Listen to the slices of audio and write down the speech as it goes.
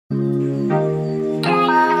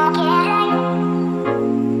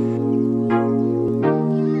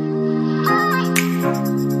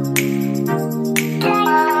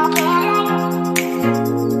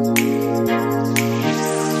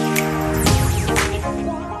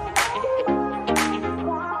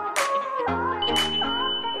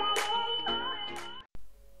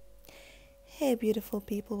beautiful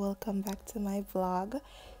people, welcome back to my vlog.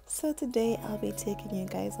 So today I'll be taking you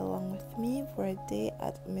guys along with me for a day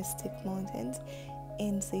at Mystic Mountains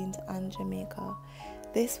in St. Anne, Jamaica.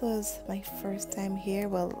 This was my first time here.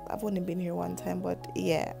 Well, I've only been here one time, but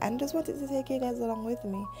yeah, and just wanted to take you guys along with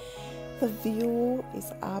me. The view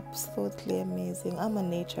is absolutely amazing. I'm a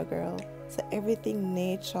nature girl, so everything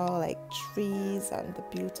nature, like trees and the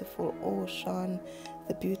beautiful ocean,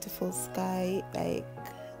 the beautiful sky, like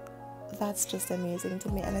that's just amazing to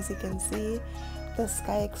me. And as you can see, the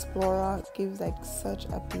Sky Explorer gives like such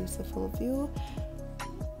a beautiful view,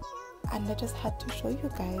 and I just had to show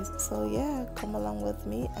you guys. So yeah, come along with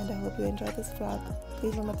me, and I hope you enjoy this vlog.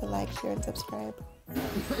 Please remember to like, share and subscribe.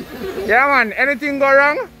 Yeah man, anything go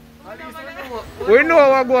wrong? We know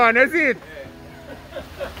what go on, is it?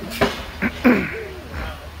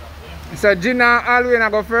 So Gina always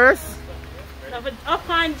go first? Up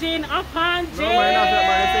on Jin, up on Jin. No, man, that's not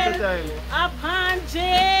my second time. Up on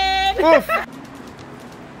Jin. Oof.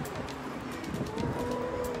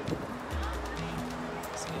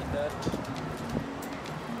 See that?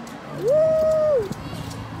 Woo!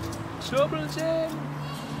 Trouble Jin.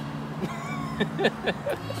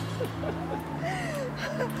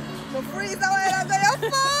 No freeze away, I'm gonna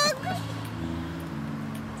fuck.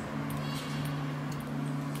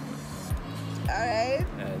 Alright.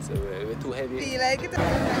 Yeah, so we're too heavy. Feel like it.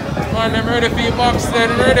 Man, I'm ready for your bobsled,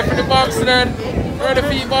 ready for the bobsled, ready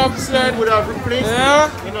for your bobsled. Would have replaced Yeah,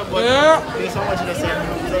 you know, but yeah. there's so much in the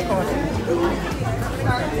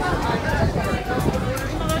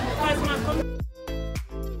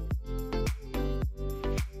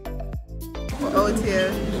We're out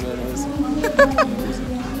here.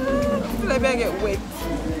 Let me get wet.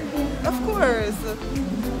 Of course.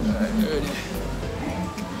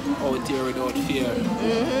 Out here without fear.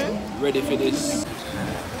 Ready for this.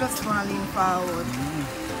 Just wanna lean forward.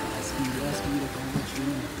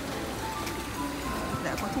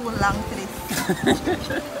 That got too long for this.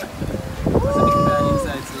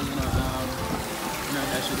 Inside, so you know,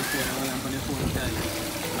 I should have put a lamp on the phone time.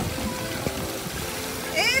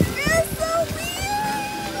 It feels so weird.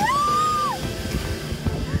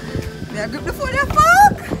 May I grip the phone and fuck?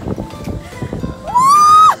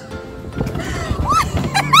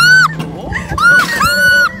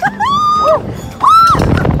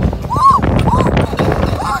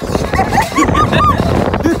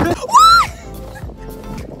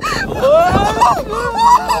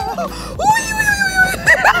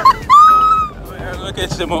 Look at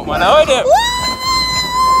them up, man. How are they?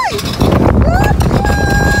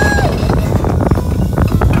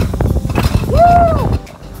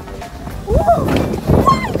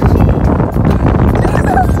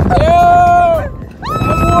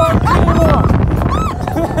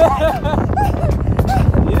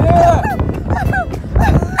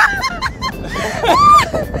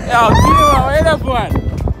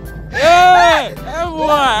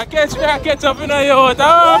 Catch up in a yacht.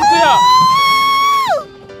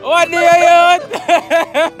 What do you yacht?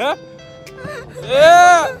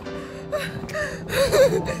 Yeah.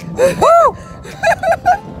 Woo!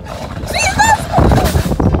 Jesus!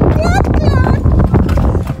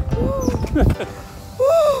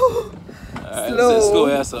 Slow. Slow,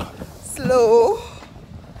 yeah, sir. Slow.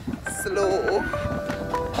 Slow.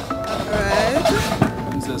 Alright.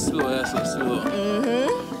 It's slow, yeah, so slow.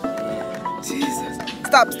 Jesus.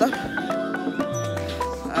 Stop, stop.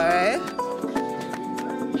 Alright.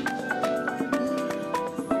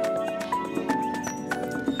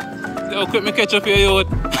 See how quick me catch up here, yacht.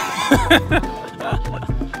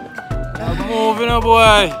 I'm moving up,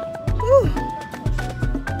 boy.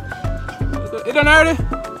 You done already?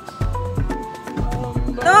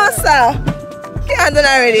 No, sir. Can't done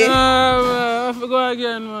already. I have to go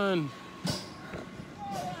again, man.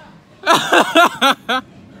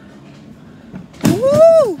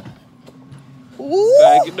 Woo! Woo!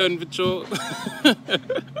 Gotta get done for sure.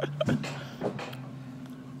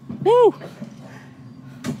 Woo!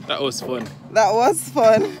 That was fun. That was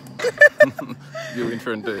fun. You in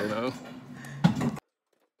front of you know.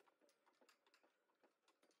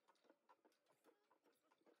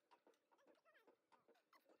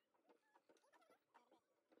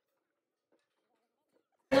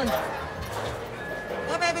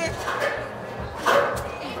 Go, baby.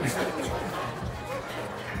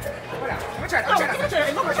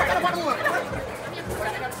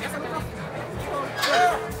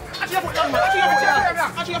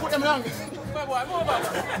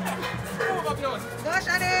 Go,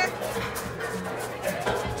 Shani.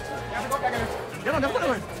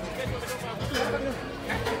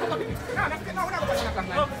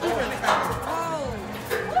 Oh.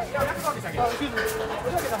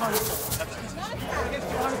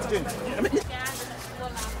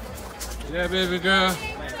 Yeah, baby girl.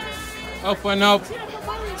 Up and up.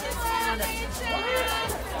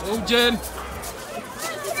 Go, Jen.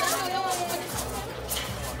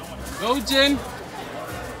 Go, Jen.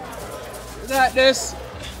 You got this.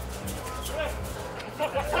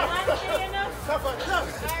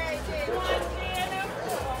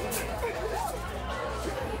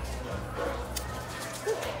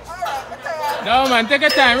 No, man, take your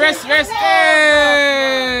time. Rest, rest.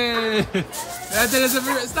 Hey!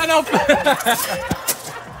 Stand up.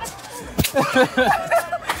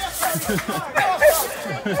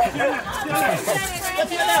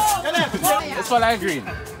 Let's follow the green.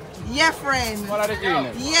 Yeah, friend. Follow the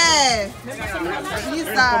green. Yeah. He's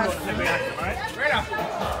that.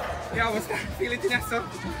 Yeah, I was feeling it in yourself.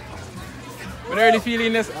 When I really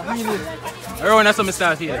feeling this, I feel it. Everyone has something to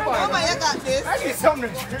start feeling. Mama, you got this. I need something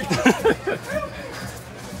to drink.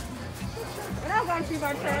 I feel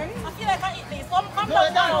like I eat this. Come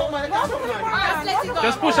down.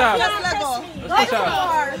 Just push off. Just let go.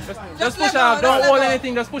 Just push off. Don't hold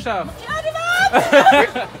anything. Just push off. Just let it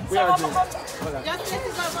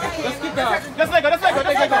go. Just let go. Let go,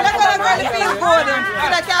 let go. Let go, really feel good.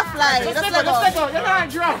 Feel like you fly. Just let go. You're not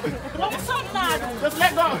drunk. Just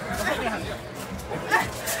let go.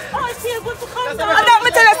 Oh, I feel good to come down. I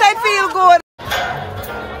don't tell us I feel good.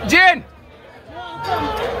 Jen!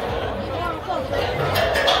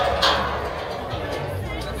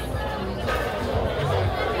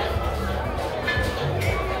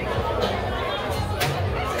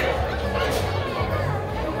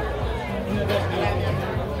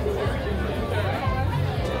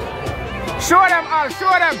 Show them, Al, show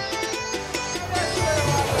them.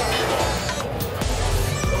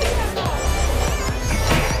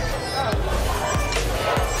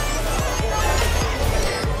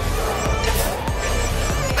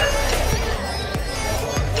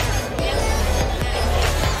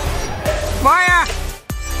 Maya!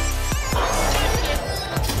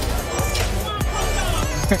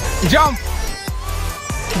 Jump!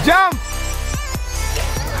 Jump!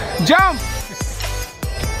 Jump!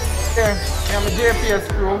 Yeah, I'm a JPS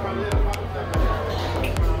crew.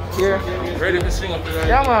 Yeah. Ready to string up the line?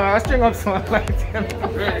 Yeah, man, I'll string up some like them.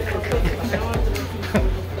 Ready.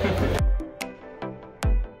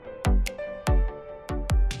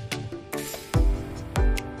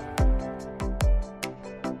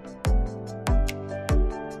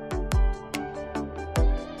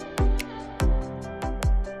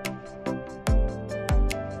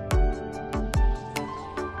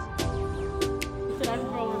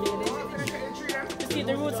 See,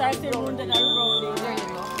 the roots are still wounded and rounded. There you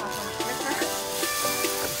go.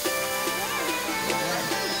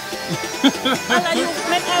 And you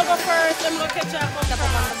make I go first, I'm going to catch up.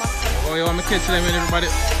 Oh, you want me to catch them with everybody?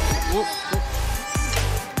 Whoop.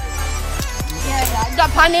 Yeah,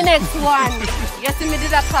 jump on the next one. You see me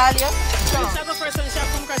did that call you? You shall go first and you shall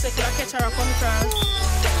come across, you can catch her or come across.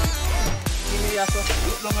 Give me your stuff.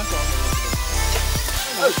 Look long and talk.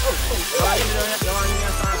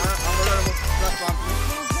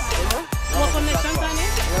 What connections on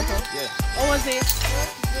it? Yeah. What was it?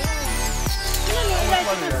 You know, like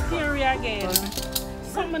it's scary again.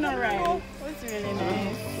 Something alright. It's really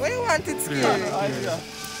nice. What do you want it scary?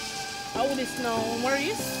 How would it snow?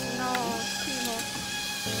 Worries? No, no.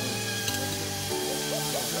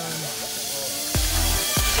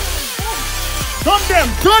 Done them!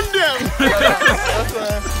 Done them!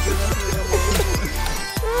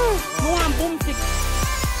 No one boom fix.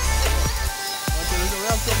 We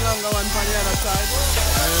have some longer one on the other side.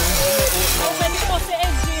 Open the bus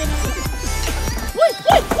engine. Wait,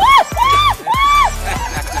 wait, wait, wait, wait!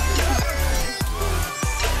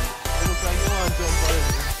 Looks like you want to jump already.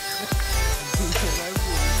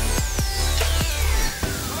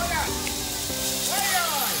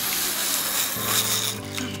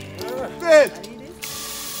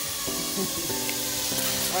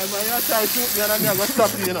 I'm going to try to shoot me and I'm going to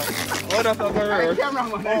stop you, you know. Oh, that's not going to work.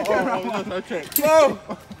 Oh, that's a check. No!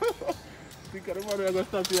 Think of the money I'm going to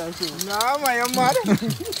stop you and shoot. Nah, man, you're mad.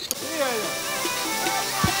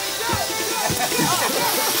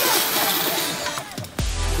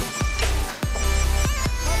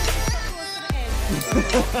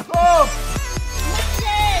 Oh!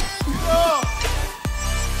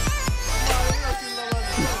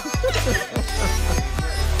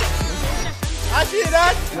 I see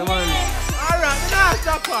that. Come on. Alright, now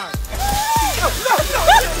stop her.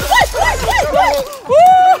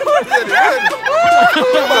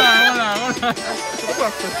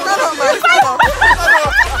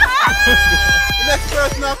 Next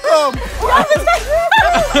person now come.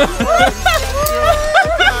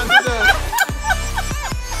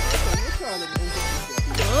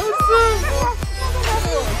 Awesome.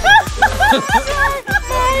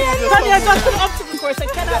 Tanya just come up to the course. I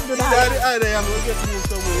cannot do that. I'm going to get you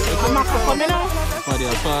somewhere. I'm not coming out.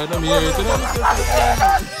 Father, I'm here today.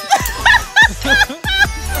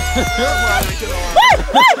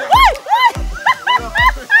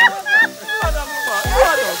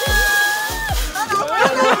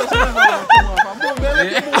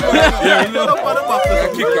 Yeah, you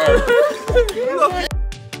know.